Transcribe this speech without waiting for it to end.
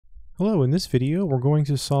Hello, in this video we're going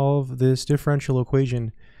to solve this differential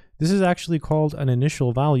equation. This is actually called an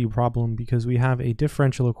initial value problem because we have a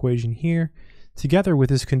differential equation here together with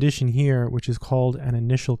this condition here, which is called an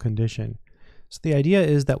initial condition. So the idea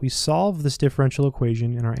is that we solve this differential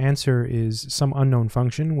equation and our answer is some unknown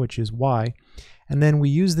function, which is y, and then we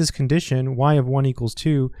use this condition, y of 1 equals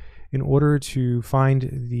 2, in order to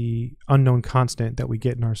find the unknown constant that we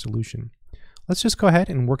get in our solution. Let's just go ahead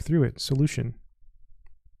and work through it. Solution.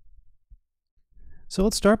 So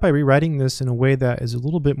let's start by rewriting this in a way that is a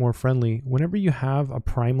little bit more friendly. Whenever you have a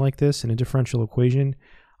prime like this in a differential equation,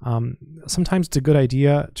 sometimes it's a good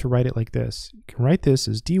idea to write it like this. You can write this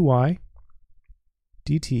as dy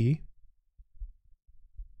dt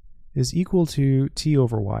is equal to t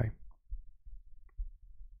over y.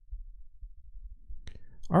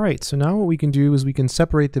 All right, so now what we can do is we can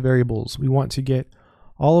separate the variables. We want to get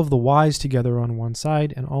all of the y's together on one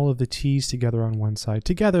side and all of the t's together on one side,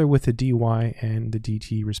 together with the dy and the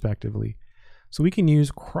dt respectively. So we can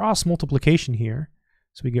use cross multiplication here.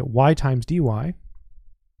 So we get y times dy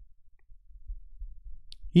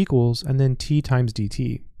equals, and then t times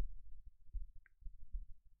dt.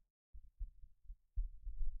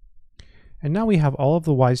 And now we have all of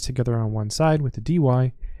the y's together on one side with the dy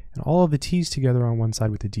and all of the t's together on one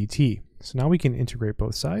side with the dt. So now we can integrate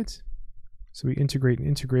both sides. So we integrate and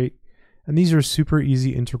integrate, and these are super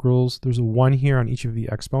easy integrals. There's a 1 here on each of the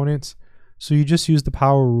exponents. So you just use the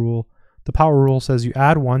power rule. The power rule says you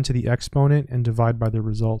add 1 to the exponent and divide by the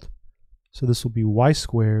result. So this will be y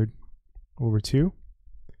squared over 2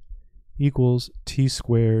 equals t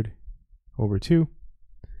squared over 2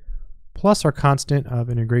 plus our constant of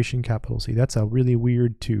integration, capital C. That's a really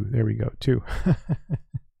weird 2. There we go, 2.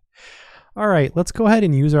 All right, let's go ahead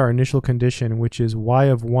and use our initial condition, which is y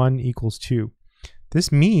of 1 equals 2. This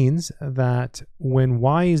means that when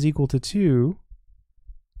y is equal to 2,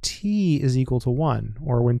 t is equal to 1,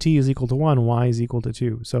 or when t is equal to 1, y is equal to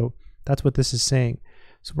 2. So that's what this is saying.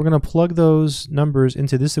 So we're going to plug those numbers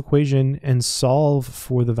into this equation and solve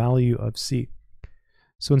for the value of c.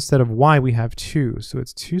 So instead of y, we have 2. So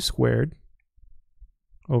it's 2 squared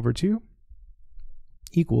over 2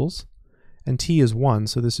 equals, and t is 1,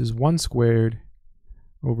 so this is 1 squared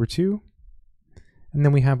over 2. And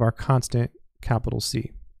then we have our constant, capital C.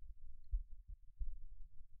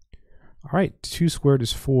 All right, 2 squared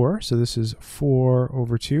is 4, so this is 4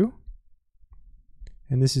 over 2.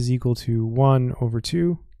 And this is equal to 1 over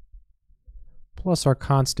 2 plus our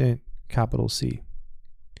constant, capital C.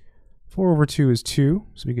 4 over 2 is 2,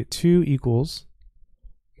 so we get 2 equals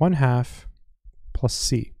 1/2 plus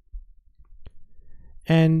C.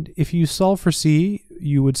 And if you solve for c,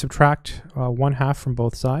 you would subtract 1/2 from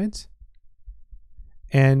both sides,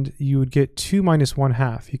 and you would get 2 minus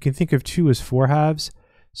 1/2. You can think of 2 as 4/2,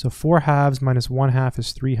 so 4/2 minus 1/2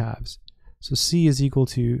 is 3/2. So c is equal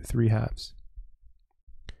to 3/2.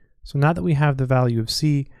 So now that we have the value of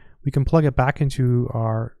c, we can plug it back into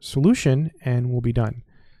our solution and we'll be done.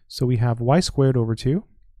 So we have y squared over 2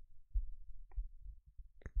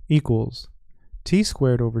 equals t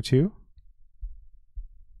squared over 2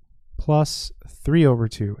 plus 3 over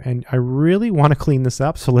 2. And I really want to clean this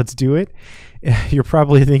up, so let's do it. You're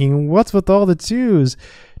probably thinking, what's with all the 2's?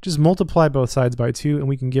 Just multiply both sides by 2 and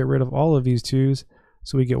we can get rid of all of these 2's.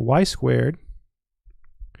 So we get y squared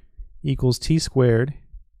equals t squared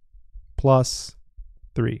plus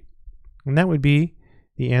 3. And that would be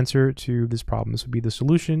the answer to this problem. This would be the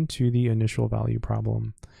solution to the initial value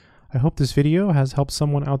problem. I hope this video has helped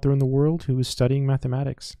someone out there in the world who is studying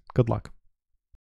mathematics. Good luck.